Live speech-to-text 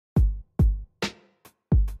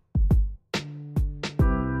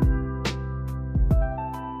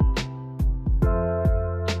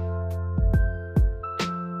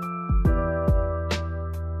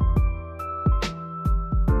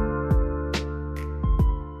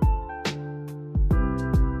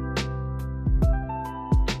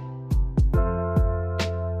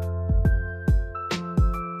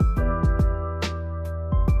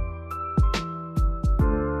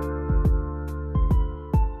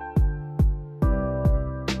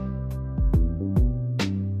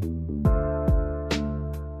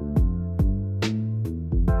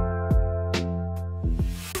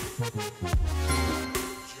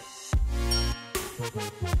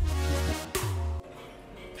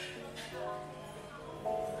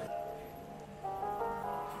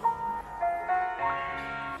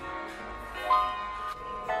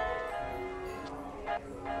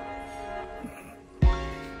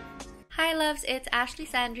loves, it's Ashley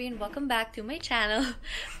Sandrine. Welcome back to my channel.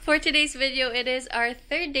 For today's video, it is our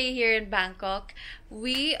third day here in Bangkok.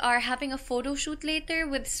 We are having a photo shoot later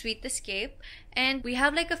with Sweet Escape, and we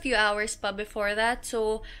have like a few hours pa before that,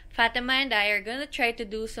 so Fatima and I are gonna try to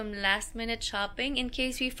do some last minute shopping in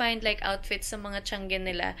case we find like outfits sa mga tianggen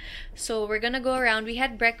nila. So we're gonna go around. We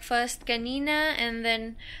had breakfast kanina and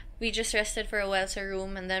then we just rested for a while sa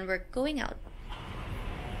room, and then we're going out.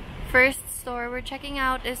 First store we're checking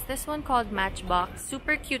out is this one called Matchbox.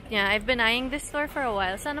 Super cute niya. I've been eyeing this store for a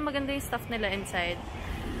while. Sana maganda yung stuff nila inside.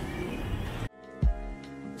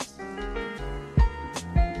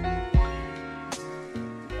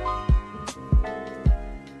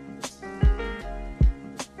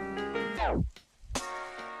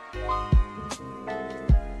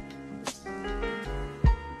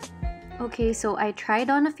 Okay, so I tried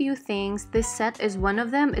on a few things. This set is one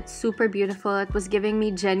of them. It's super beautiful. It was giving me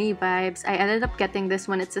Jenny vibes. I ended up getting this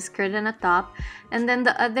one. It's a skirt and a top. And then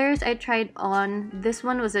the others I tried on. This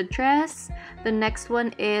one was a dress. The next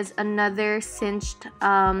one is another cinched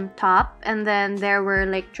top. And then there were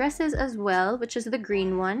like dresses as well, which is the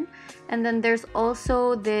green one. And then there's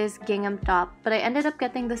also this gingham top. But I ended up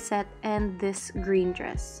getting the set and this green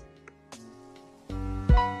dress.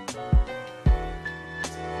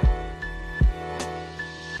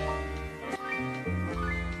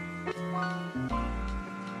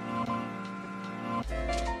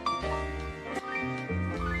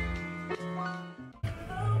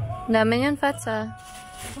 Dami yan, Fats, ah.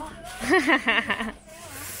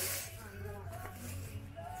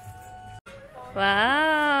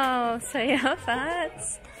 Wow! Saya,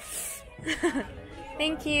 Fats!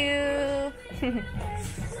 Thank you!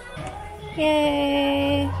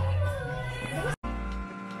 Yay!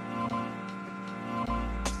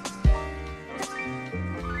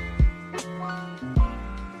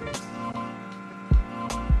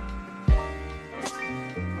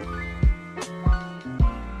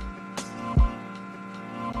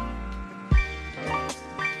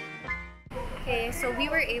 So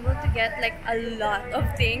we were able to get like a lot of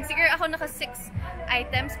things. Siguro ako naka 6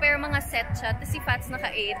 items, pero mga set siya. Tapos si Fats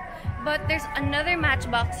naka 8. But there's another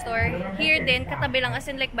Matchbox store here din, katabi lang, as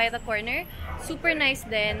in like by the corner. Super nice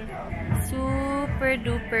din. Super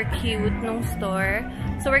duper cute nung store.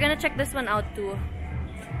 So we're gonna check this one out too.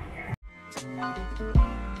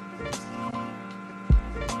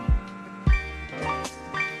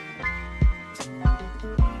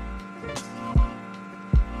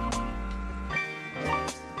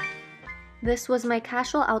 This was my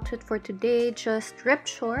casual outfit for today, just ripped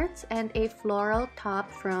shorts and a floral top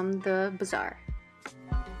from the bazaar.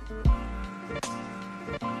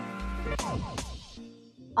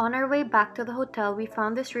 On our way back to the hotel, we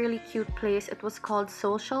found this really cute place. It was called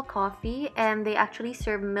Social Coffee, and they actually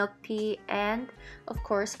serve milk tea and, of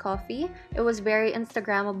course, coffee. It was very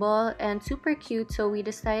Instagrammable and super cute, so we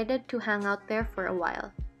decided to hang out there for a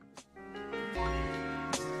while.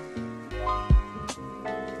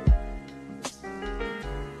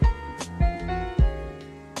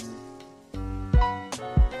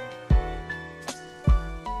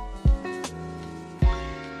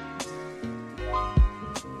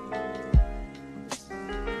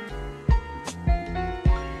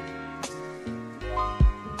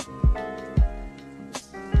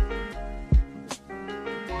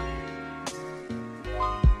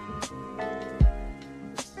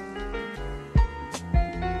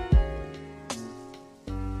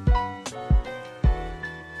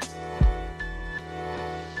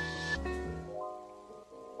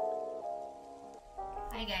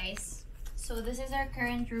 Hi guys! So this is our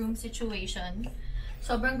current room situation.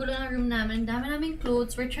 Sobrang gulo ng room namin. Dami naming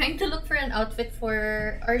clothes. We're trying to look for an outfit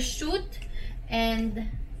for our shoot.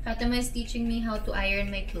 And Fatima is teaching me how to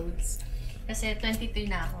iron my clothes. Kasi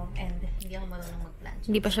 23 na ako and hindi ako marunong mag-plancha.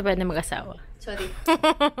 Hindi pa siya pwede mag-asawa. Sorry.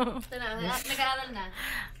 Ito na. Nag-aaral na.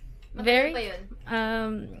 Very, pa yun?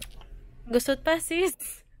 Gusot pa, sis.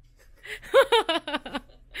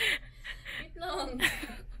 Wait long.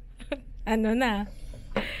 Ano na?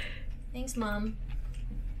 Thanks, Mom.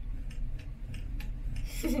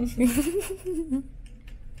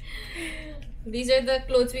 These are the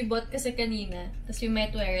clothes we bought kasi kanina. Tapos we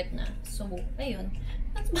might wear it na. So, ayun.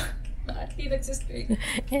 Bakit di nagsistring?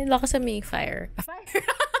 Eh, lakas sa may fire. Fire?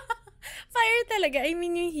 Fire talaga. I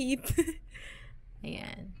mean yung heat.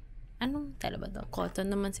 Ayan. Anong tela ba daw?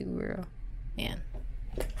 Cotton naman siguro. Ayan.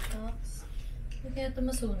 Socks. Hindi kaya ito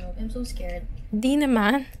masunog. I'm so scared. Di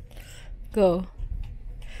naman. Go.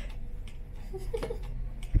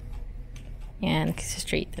 Yan, kasi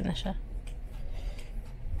straight na siya.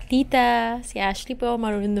 Tita, si Ashley po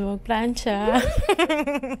marunong na magplancha.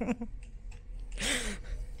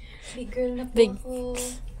 Big girl na po Big. ako.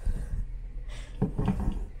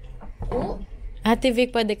 Oh! Ate Vic,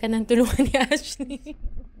 pwede ka nang tulungan ni Ashley.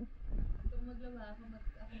 Kung maglaba ako,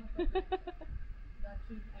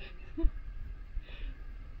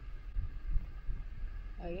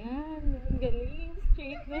 Ayan, ang galing.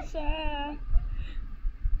 Straight na siya.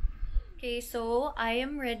 Okay, so I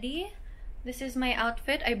am ready. This is my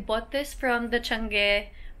outfit. I bought this from the Changi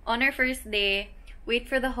on our first day. Wait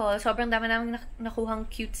for the haul. Sobrang dami namin nakuhang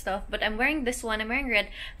cute stuff. But I'm wearing this one. I'm wearing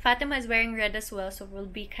red. Fatima is wearing red as well. So we'll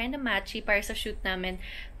be kind of matchy para sa shoot namin.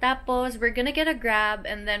 Tapos, we're gonna get a Grab.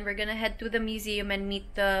 And then we're gonna head to the museum and meet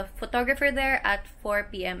the photographer there at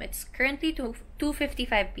 4 p.m. It's currently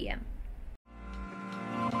 2:55 p.m.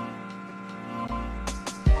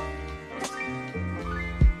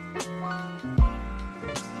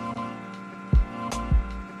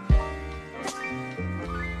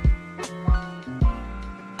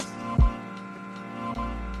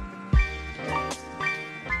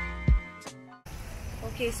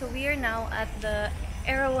 Okay, so we are now at the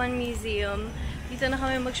Erawan Museum. Dito na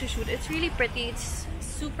kami mag-shoot. It's really pretty. It's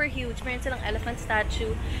super huge. Meron silang elephant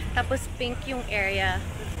statue. Tapos pink yung area.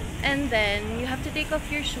 And then, you have to take off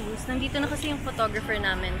your shoes. Nandito na kasi yung photographer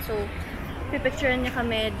namin. So, pipicturean niya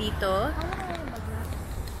kami dito.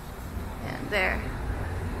 Yeah, there.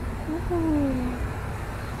 Woohoo!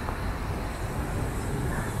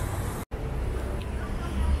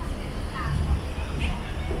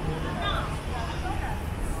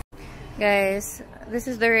 Guys, this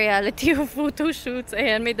is the reality of photo shoots.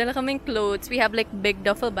 Ayan, may dala kaming clothes. We have like big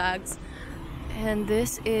duffel bags. And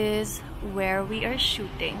this is where we are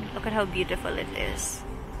shooting. Look at how beautiful it is.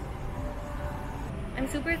 I'm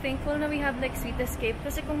super thankful na we have like Sweet Escape.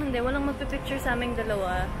 Kasi kung hindi, walang magpipicture sa aming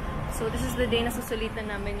dalawa. So this is the day na susulitan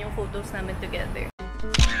namin yung photos namin together.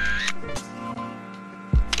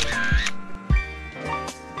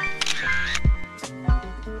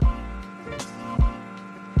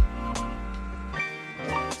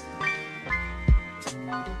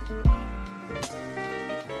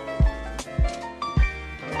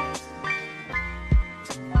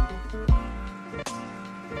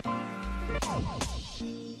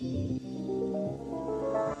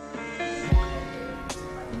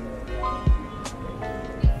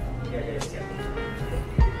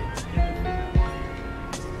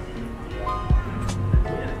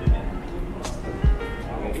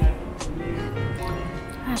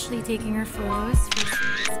 Ashley taking her photos.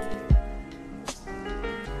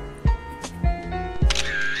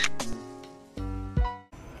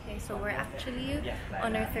 Okay, so we're actually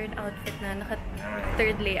on our third outfit na.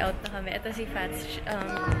 Naka-third layout na kami. Ito si Fats.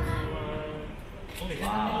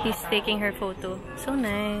 He's taking her photo. So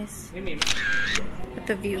nice. At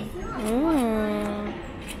the view. Mm.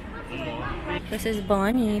 This is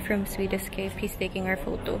Bonnie from Sweet Escape. He's taking our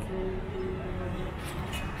photo.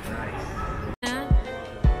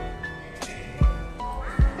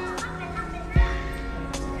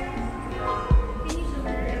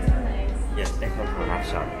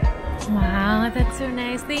 Wow, that's so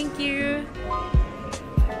nice. Thank you.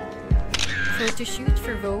 Photo shoot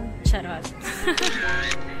for Vogue. Charot.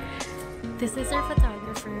 This is our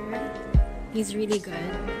photographer. He's really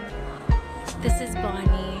good. This is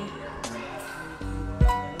Bonnie.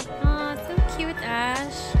 Oh, so cute,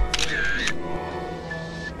 Ash.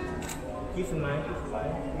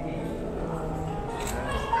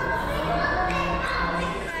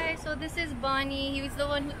 Hi, so this is Bonnie. He was the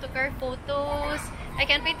one who took our photos. I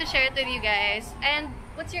can't wait to share it with you guys. And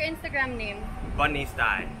what's your Instagram name? Bonnie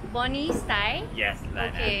Style. Bonnie Style? Yes,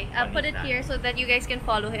 like Okay, that. I'll put it here so that you guys can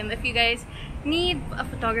follow him if you guys need a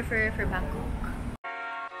photographer for Bangkok.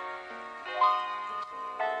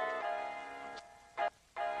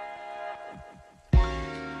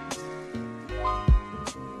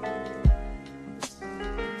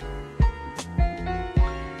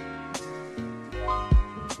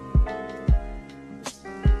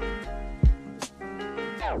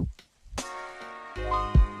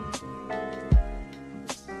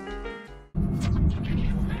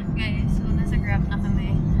 Guys, so nasa Grab na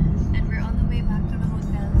kami and we're on the way back to the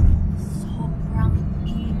hotel. Sobrang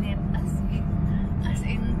init, as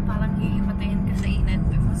in parang hihimatayin ka sa init.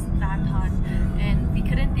 It was that hot and we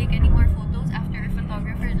couldn't take any more photos after our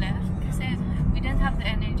photographer left kasi we didn't have the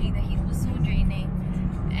energy. The heat was so draining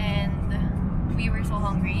and we were so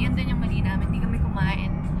hungry. Yun din yung mali namin, hindi kami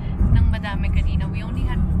kumain ng madami kanina. We only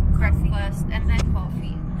had breakfast and then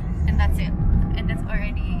coffee and that's it. And that's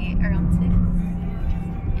already around 6.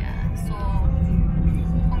 So,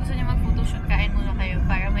 kung gusto niyo mag-photoshoot, kain muna kayo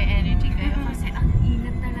para may energy kayo kasi ang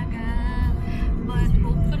init talaga. But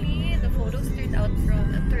hopefully, the photos turned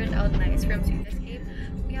out nice from Sweet Escape.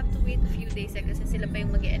 We have to wait a few days kasi sila pa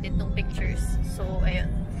yung mag-edit ng pictures. So,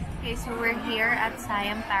 ayun. Okay, so we're here at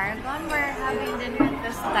Siam Paragon. We're having dinner at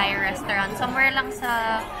this Thai restaurant. Somewhere lang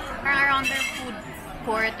sa, around their food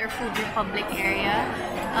court or food republic area.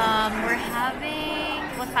 We're having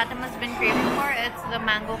what Fatima's been craving for. It's the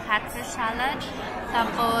mango catfish salad.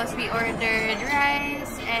 Tapos, we ordered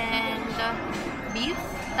rice and beef.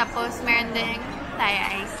 Tapos, meron ding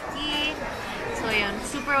Thai iced tea. So, yun.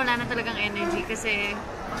 Super wala na talagang energy kasi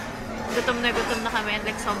gutom na kami and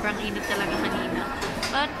like sobrang init talaga kanina.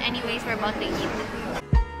 But anyways, we're about to eat.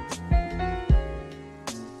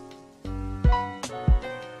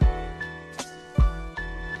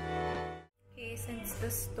 Okay, since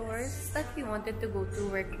the stores that we wanted to go to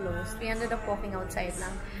were closed, we ended up walking outside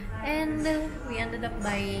lang. And we ended up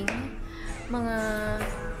buying mga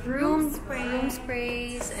room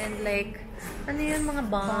sprays and like ano yun, mga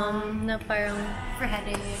balm na parang for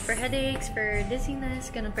headaches, for dizziness,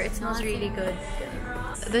 ganun. But it smells really good.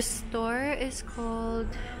 The store is called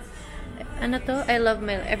ano to?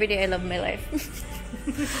 Everyday I Love My Life.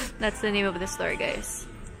 That's the name of the store, guys.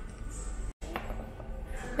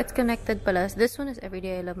 It's connected pala. This one is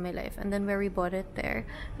Everyday I Love My Life, and then where we bought it there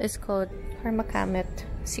is called Hermakamet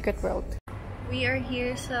Secret World. We are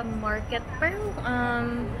here sa market, parang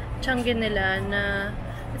Changi nila na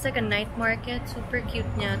it's like a night market. Super cute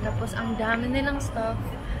niya. Tapos ang dami nilang stuff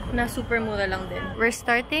na super mura lang din. We're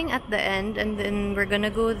starting at the end and then we're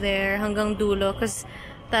gonna go there hanggang dulo because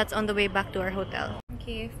that's on the way back to our hotel.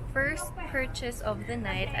 Okay, first purchase of the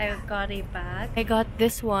night, I got a bag. I got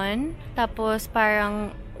this one. Tapos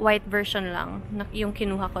parang white version lang yung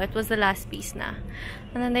kinuha ko. It was the last piece na.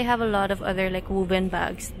 And then they have a lot of other like woven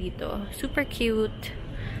bags dito. Super cute.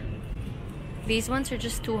 These ones are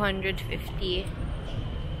just 250.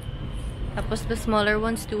 Tapos the smaller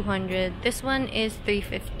one's 200. This one is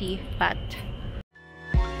 350 baht.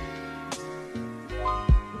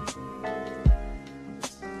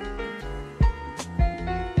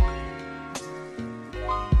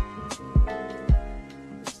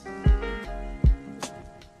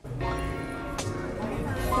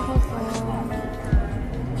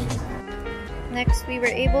 Next, we were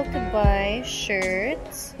able to buy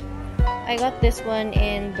shirts. I got this one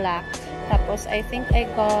in black. Tapos, I think I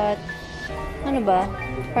got, ano ba?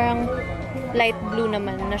 Parang light blue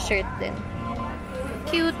naman na shirt din.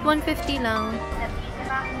 Cute, 150 lang.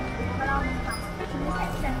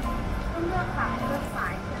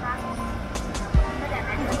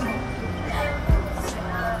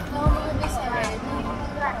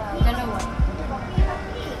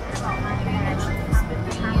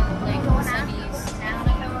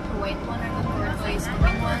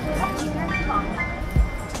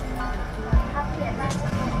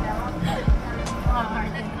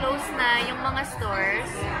 Close na yung mga stores.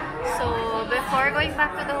 So, before going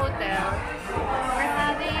back to the hotel, we're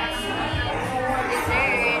having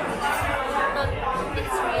dessert.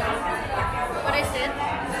 It's real. What is it?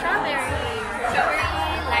 Strawberry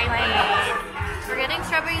limeade. We're getting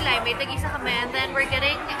strawberry limeade. Tag-isa kami. And then we're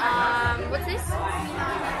getting, what's this?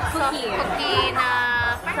 Cookie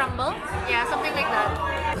na crumble? Yeah, something like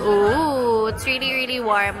that. Ooh, it's really, really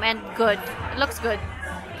warm and good. It looks good.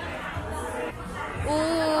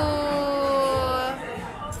 Ooh,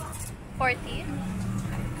 40.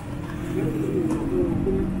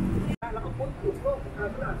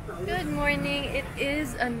 Good morning. It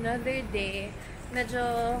is another day.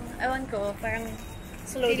 Medyo, ewan ko, parang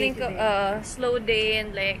feeling ko, slow day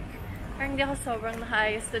and like, parang di ako sobrang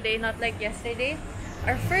nakaayos today, not like yesterday.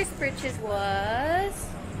 Our first purchase was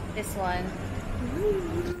this one.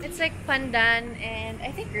 It's like pandan and I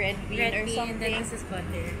think red bean or something. And then this is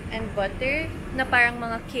butter. And butter na parang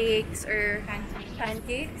mga cakes or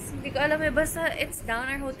pancakes. Hindi ko alam eh. Basta it's down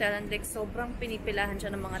our hotel and like sobrang pinipilahan siya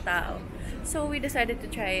ng mga tao. So we decided to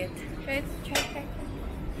try it. Try.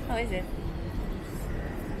 How is it?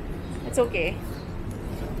 It's okay.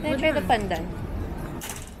 Then try the pandan.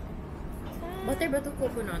 Butter ba ito?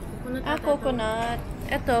 Coconut? Coconut.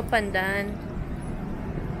 Ito, pandan.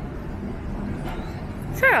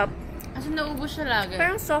 Sarap. As in, naubos siya lagi.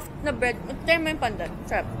 Parang soft na bread. Try mo yung pandan.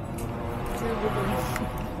 Sarap.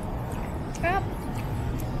 Sarap.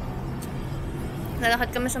 Lalakad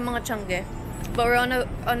kami sa mga Changi. But we're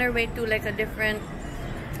on our way to like a different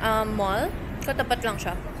mall. Katapat lang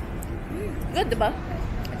siya. Good, diba?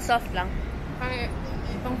 It's soft lang. Parang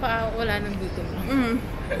pang wala ng gutom lang.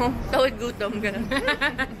 Tawid gutom, ganun.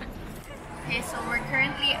 Okay, so we're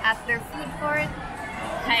currently at their food court.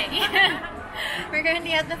 Hi. We're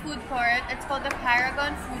currently at the food court. It's called the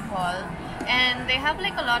Paragon Food Hall. And they have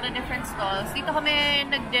like a lot of different stalls. Dito kami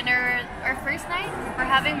nag-dinner our first night. We're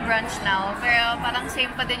having brunch now. Pero parang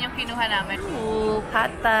same pa din yung kinuha namin. Ooh,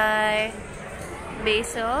 pad thai.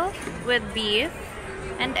 Basil with beef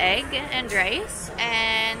and egg and rice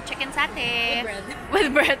and chicken satay.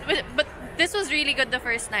 With bread. But this was really good the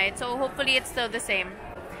first night. So hopefully it's still the same.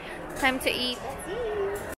 Time to eat.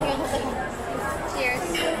 Cheers.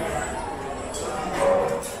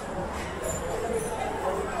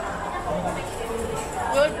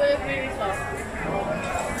 Good, but it's really soft.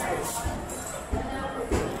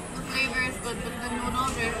 The flavor is good, but the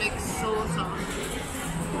noodles are like so soft.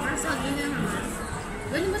 Parang sa ganyan naman.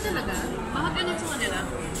 Ganyan ba talaga? Bakit ganun sa kanila?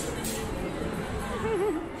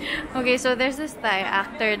 Okay, so there's this Thai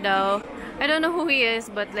actor daw. I don't know who he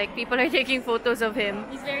is, but like people are taking photos of him.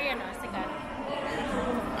 He's very sikat.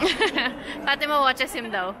 Fatima watches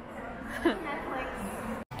him daw.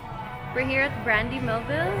 We're here at Brandy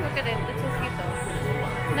Melville. Look at it. It's so cute though.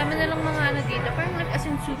 Dami na lang mga ano dito. Parang like as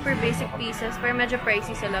in super basic pieces. Pero medyo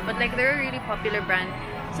pricey sila. But like they're a really popular brand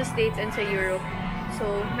sa States and sa Europe.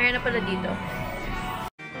 So, meron na pala dito.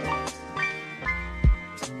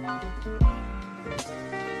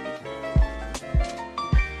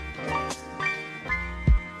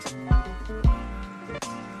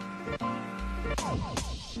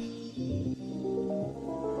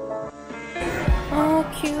 Oh,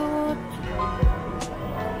 cute.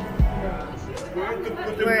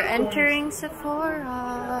 We're entering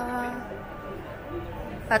Sephora.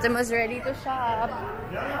 Fatima's ready to shop.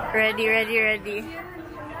 Ready.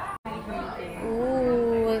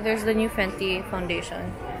 Ooh, there's the new Fenty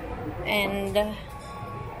foundation. And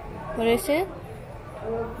what is it?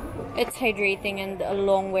 It's hydrating and a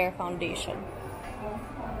long wear foundation.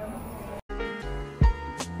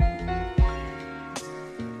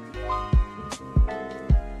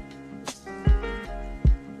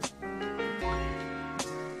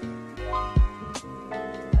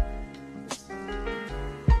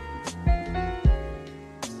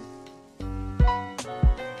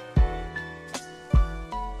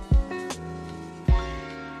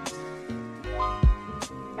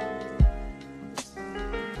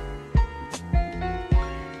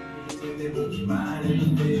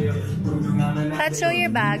 Let's show your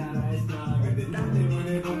bag.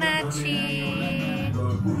 Matchy.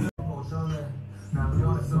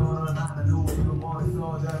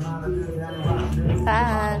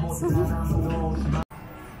 Fats.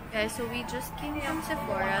 Guys, so we just came from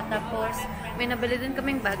Sephora. Tapos, may nabili din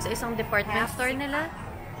kaming bag sa isang department store nila.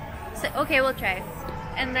 So, okay, we'll try.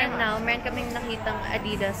 And then now, meron kaming nakitang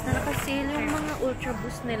Adidas na nakasale yung mga Ultra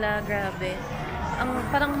Boost nila. Grabe.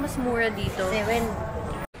 Parang mas mura dito. 7.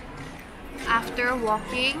 After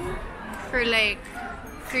walking for like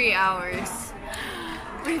 3 hours,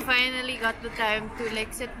 we finally got the time to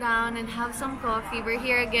like sit down and have some coffee. We're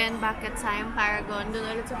here again back at Siam Paragon. Doon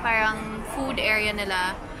ulit sa parang food area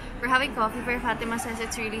nila. We're having coffee, but Fatima says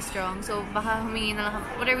it's really strong. So baka humingi na lang.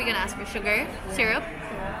 What are we gonna ask for? Sugar? Syrup?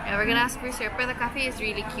 Yeah, we're gonna ask for syrup. But the cafe is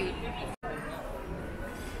really cute.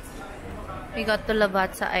 We got the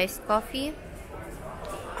Lavazza iced coffee.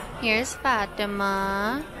 Here's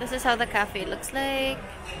Fatima. This is how the cafe looks like.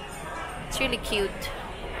 It's really cute.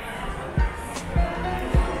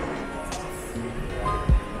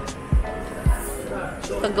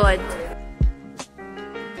 Pagod.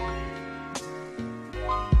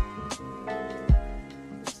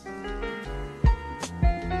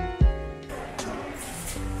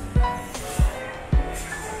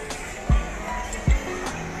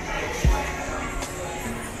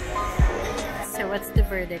 So what's the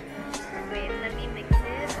verdict? Wait, let me mix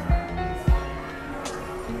it.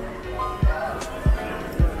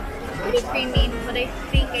 Pretty creamy, but I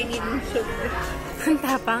think I need more sugar. Ang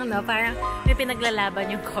tapang, no? Parang may pinaglalaban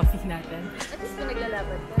yung coffee natin. At least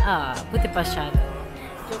pinaglalaban ka. Buti pa siya.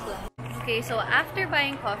 Joke lang. Okay, so after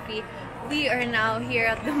buying coffee, we are now here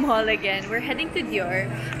at the mall again. We're heading to Dior.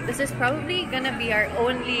 This is probably gonna be our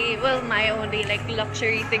only, well, my only like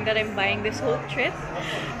luxury thing that I'm buying this whole trip.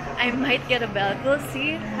 I might get a belt. We'll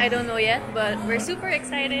see. I don't know yet, but we're super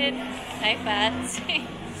excited. Hi, Fats.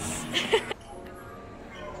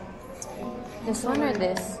 This one or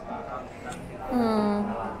this?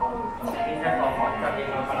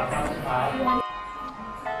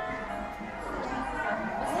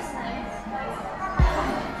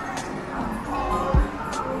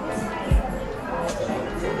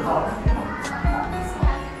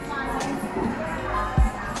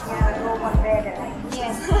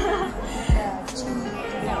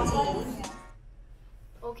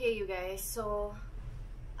 Okay, you guys, so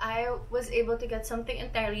I I was able to get something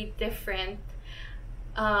entirely different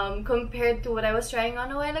compared to what I was trying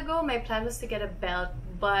on a while ago. My plan was to get a belt,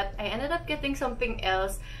 but I ended up getting something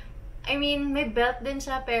else. I mean, may belt din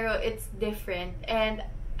siya, pero it's different. And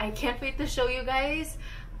I can't wait to show you guys.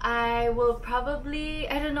 I will probably,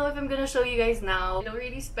 I don't know if I'm gonna show you guys now. I don't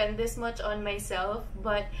really spend this much on myself,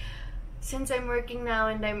 but since I'm working now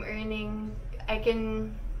and I'm earning, I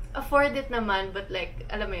can afford it naman, but like,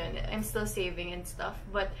 alam mo yun, I'm still saving and stuff.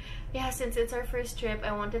 But yeah, since it's our first trip,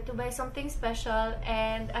 I wanted to buy something special,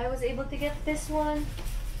 and I was able to get this one.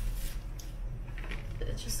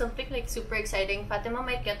 It's just something like super exciting. Fatima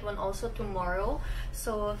might get one also tomorrow,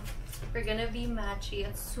 so we're gonna be matchy.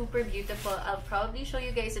 It's super beautiful. I'll probably show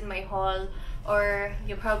you guys in my haul, or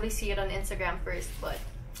you'll probably see it on Instagram first, but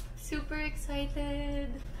super excited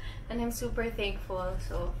and I'm super thankful.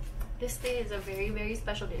 So this day is a very, very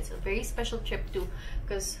special day. It's a very special trip too,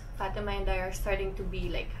 because Fatima and I are starting to be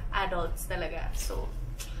like adults talaga. So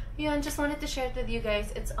yeah, just wanted to share it with you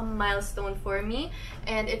guys. It's a milestone for me,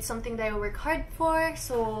 and it's something that I work hard for.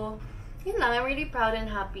 So yun lang, I'm really proud and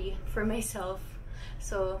happy for myself.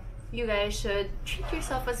 So you guys should treat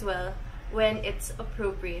yourself as well when it's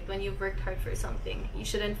appropriate, when you've worked hard for something. You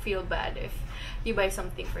shouldn't feel bad if you buy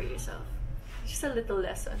something for yourself. Just a little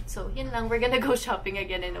lesson. So yun lang, we're gonna go shopping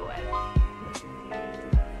again in a while.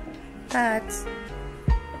 That's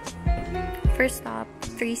first stop,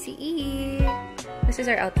 3CE. This is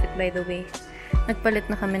our outfit, by the way. Nagpalit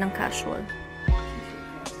na kami ng casual.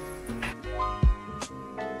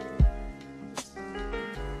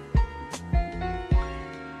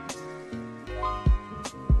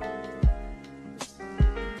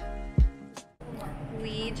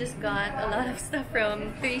 We just got a lot of stuff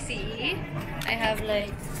from 3CE. I have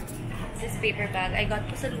like this paper bag. I got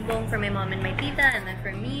pasalubong for my mom and my tita, and then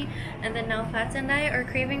for me. And then now Fats and I are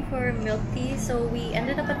craving for milk tea, so we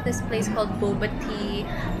ended up at this place called Boba Tea,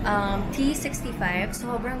 T65.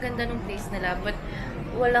 Sobrang ganda ng place nila, but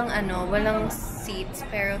walang seats,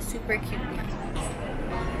 pero super cute na.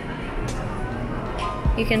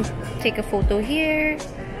 You can take a photo here,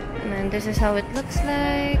 and then this is how it looks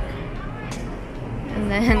like. And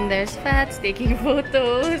then there's Fats taking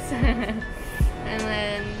photos. And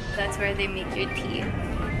then that's where they make your tea.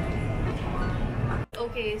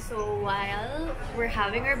 Okay, so while we're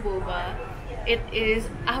having our boba, it is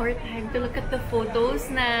our time to look at the photos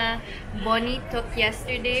na Bonnie took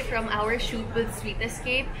yesterday from our shoot with Sweet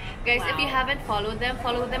Escape. Guys, if you haven't followed them,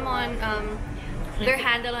 follow them on their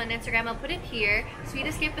handle on Instagram. I'll put it here. Sweet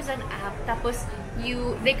Escape is an app. Tapos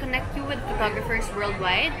they connect you with photographers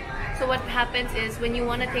worldwide. So what happens is, when you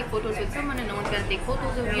want to take photos with someone and no one's gonna take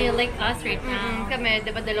photos of you. Yeah, like us right now. Kami,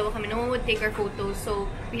 diba dalawa kami, no one would take our photos. So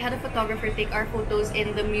we had a photographer take our photos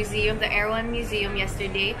in the museum, the Erewhon Museum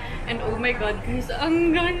yesterday. And oh my god, guys, ang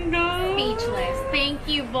ganda! Speechless. Thank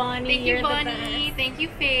you, Bonnie. Thank you, Bonnie. Thank you,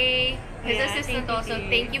 Faye. His assistant thank you, also. Faye.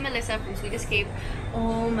 Thank you, Melissa from Sweet Escape.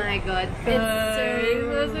 Oh my god, It's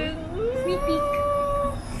sneak peek.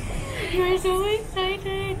 We're so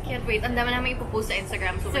excited! Can't wait. Ang dami namin ipopost sa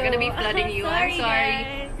Instagram, so we're gonna be flooding you. I'm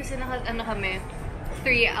sorry. Guys. Kasi kami,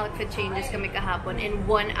 3 outfit changes kami kahapon in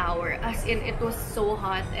 1 hour. As in, it was so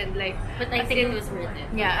hot and like... But I think it was worth it.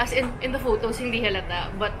 Yeah, as in the photos, hindi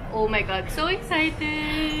halata. But oh my god, so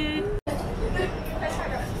excited!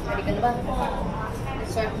 Ready ka na ba?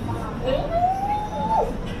 Let's start.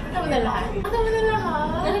 Ano mo na lahat? Ano mo na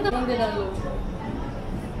lahat? Ano mo na lahat?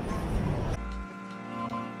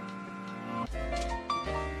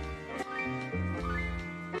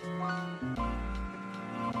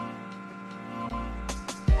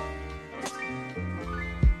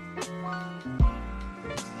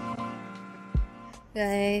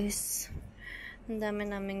 Guys, ang dami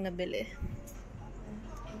naming nabili.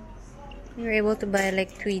 We were able to buy like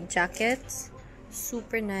 3 jackets.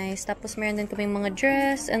 Super nice. Tapos meron din kaming mga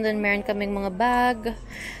dress, and then meron kaming mga bag.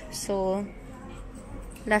 So,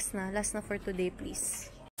 last na for today, please.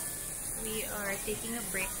 We are taking a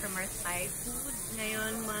break from our Thai food.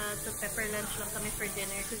 Ngayon, mag-pepper lunch lang kami for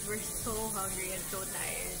dinner because we're so hungry and so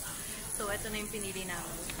tired. So, ito na yung pinili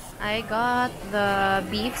namin. I got the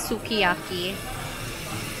beef sukiyaki.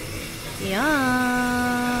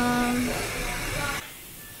 Yum!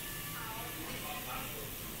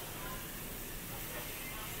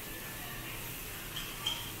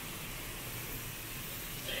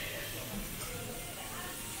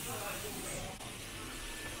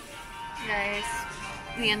 Guys,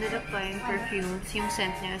 we ended up buying perfumes. Yung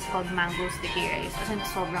scent niya is called Mango Sticky Rice. As in,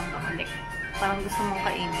 sobrang bangalik. Parang gusto mong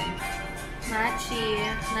kainin. Matchy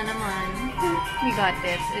na naman. We got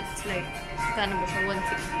this. It's like, kano ba siya?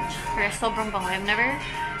 160. Pero sobrang bango. I've never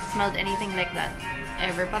smelled anything like that.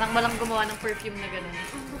 ever. Parang walang gumawa ng perfume na ganun.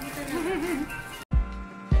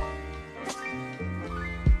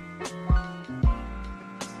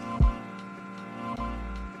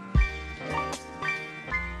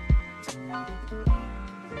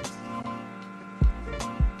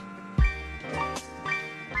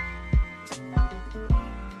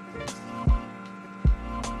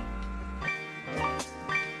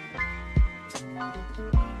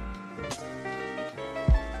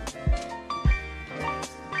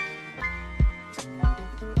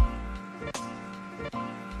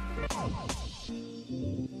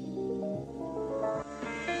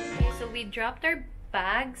 So we dropped our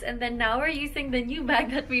bags and then now we're using the new bag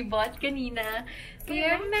that we bought kanina. We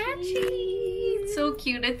are matching! So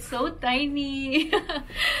cute. It's so tiny.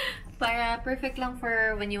 Para perfect lang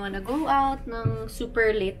for when you wanna go out ng super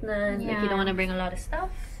late na. Yeah. Like you don't wanna bring a lot of stuff.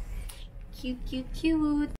 Cute, cute,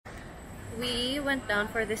 cute. We went down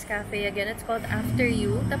for this cafe again. It's called After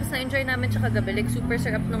You. Tapos na-enjoy namin siya kagabi. Like super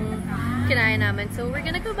sarap nung kinain namin. So we're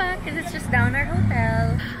gonna go back because it's just down our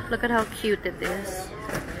hotel. Look at how cute it is.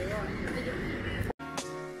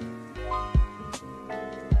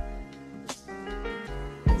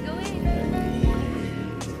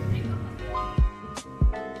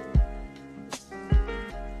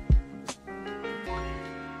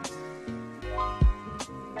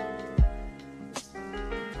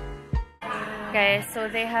 Guys, so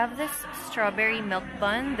they have this strawberry milk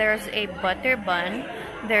bun. There's a butter bun.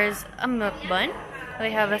 There's a milk bun. They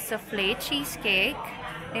have a souffle cheesecake.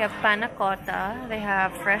 They have panna cotta. They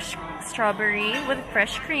have fresh strawberry with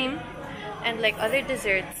fresh cream. And like other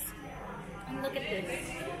desserts. And look at this.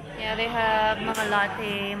 Yeah, they have mga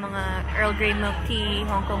latte, mga Earl Grey milk tea,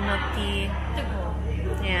 Hong Kong milk tea.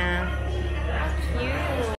 Yeah.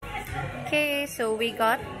 Cute. Okay, so we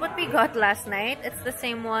got what we got last night. It's the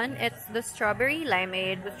same one. It's the strawberry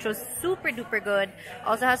limeade, which was super duper good.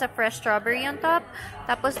 Also has a fresh strawberry on top.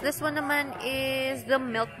 Tapos this one naman is the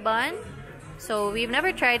milk bun. So we've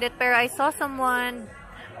never tried it, pero I saw someone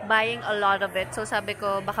buying a lot of it. So sabi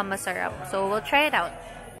ko baka masarap. So we'll try it out.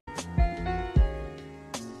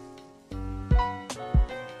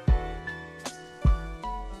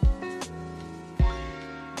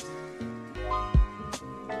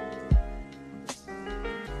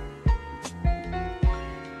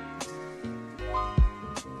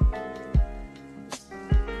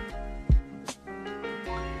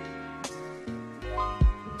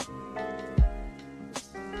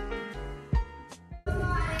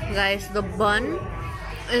 Guys, the bun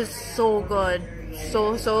is so good.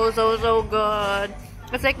 So good.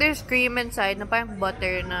 It's like there's cream inside na parang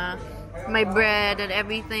butter na my bread and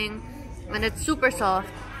everything. And it's super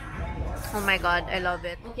soft. Oh my god, I love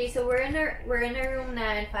it. Okay, so we're in a room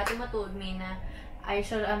na and Fatima told me na I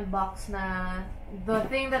should unbox na the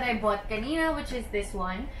thing that I bought kanina, which is this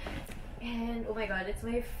one. And oh my god, it's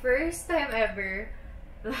my first time ever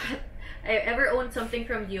that I ever owned something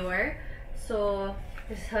from Dior. So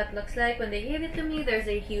this is how it looks like when they gave it to me. There's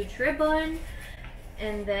a huge ribbon.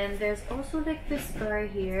 And then there's also like this star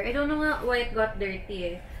here. I don't know why it got dirty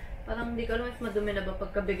eh. Parang di ko alam if madumi na ba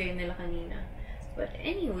pagkabigay nila kanina. But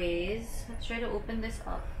anyways, let's try to open this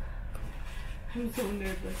up. I'm so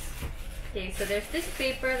nervous. Okay, so there's this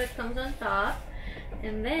paper that comes on top.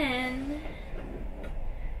 And then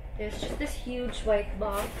there's just this huge white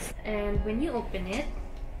box. And when you open it,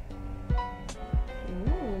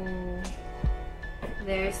 ooh,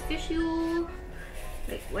 there's tissue,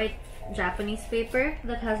 like white Japanese paper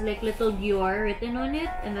that has like little Dior written on it,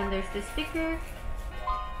 and then there's this sticker.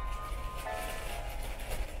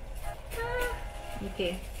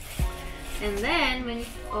 Okay, and then when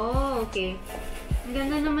okay, ang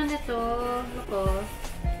ganda naman ito. Ako,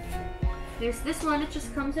 there's this one. It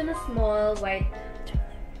just comes in a small white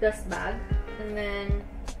dust bag, and then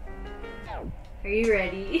are you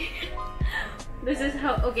ready? This is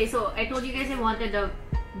how, okay, so I told you guys I wanted a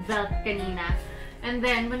belt kanina. And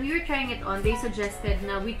then, when we were trying it on, they suggested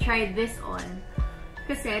na we try this on.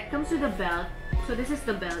 Kasi it comes with a belt. So this is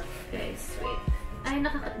the belt, guys. Wait. Ay,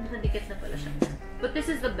 nakadikit na pala siya. But this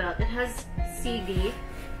is the belt. It has CD,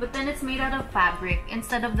 but then it's made out of fabric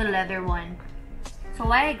instead of the leather one. So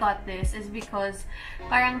why I got this is because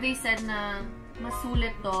parang they said na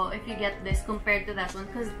masulit to if you get this compared to that one,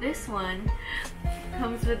 because this one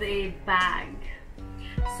comes with a bag.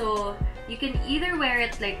 So you can either wear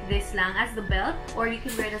it like this lang as the belt, or you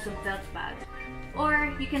can wear it as a belt bag.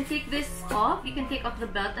 Or you can take this off, you can take off the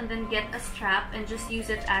belt and then get a strap and just use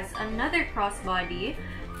it as another crossbody.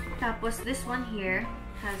 Tapos this one here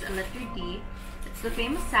has a letter D. It's the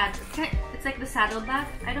famous it's like the saddle bag.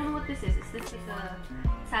 I don't know what this is. Is this like a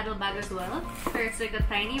saddle bag as well? Or it's like a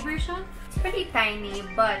tiny version. It's pretty tiny,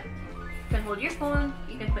 but you can hold your phone,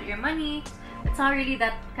 you can put your money. It's not really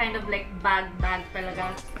that kind of like bag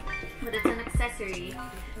talaga, but it's an accessory.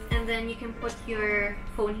 And then you can put your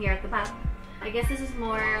phone here at the back. I guess this is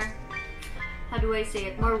more, how do I say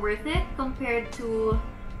it, more worth it compared to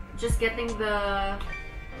just getting the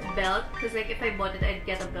belt. Because like if I bought it, I'd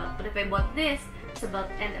get a belt. But if I bought this, it's a belt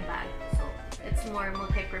and a bag. So it's more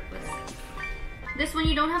multi-purpose. This one,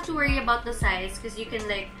 you don't have to worry about the size because you can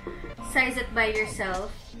like size it by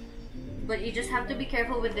yourself. But you just have to be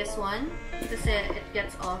careful with this one because it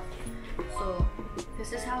gets off. So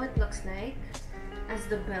this is how it looks like as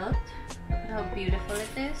the belt. Look at how beautiful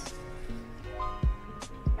it is.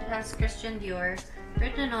 It has Christian Dior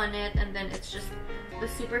written on it, and then it's just the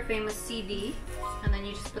super famous CD, and then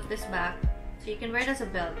you just put this back so you can wear it as a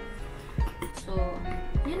belt. So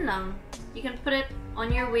yun lang. You can put it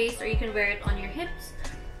on your waist or you can wear it on your hips,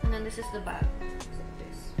 and then this is the bag. So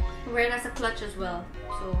this. You can wear it as a clutch as well,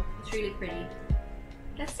 so it's really pretty.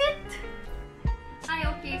 That's it. Hi,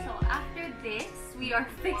 okay, so after this, we are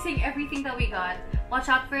fixing everything that we got. Watch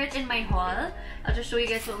out for it in my haul. I'll just show you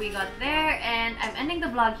guys what we got there, and I'm ending the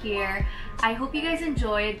vlog here. I hope you guys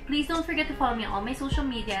enjoyed. Please don't forget to follow me on all my social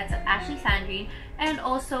media. It's Ashley Sandrine. And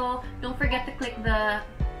also, don't forget to click the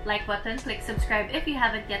like button, click subscribe if you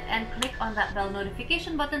haven't yet, and click on that bell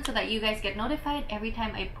notification button so that you guys get notified every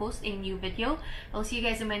time I post a new video. I'll see you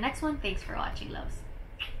guys in my next one. Thanks for watching, loves.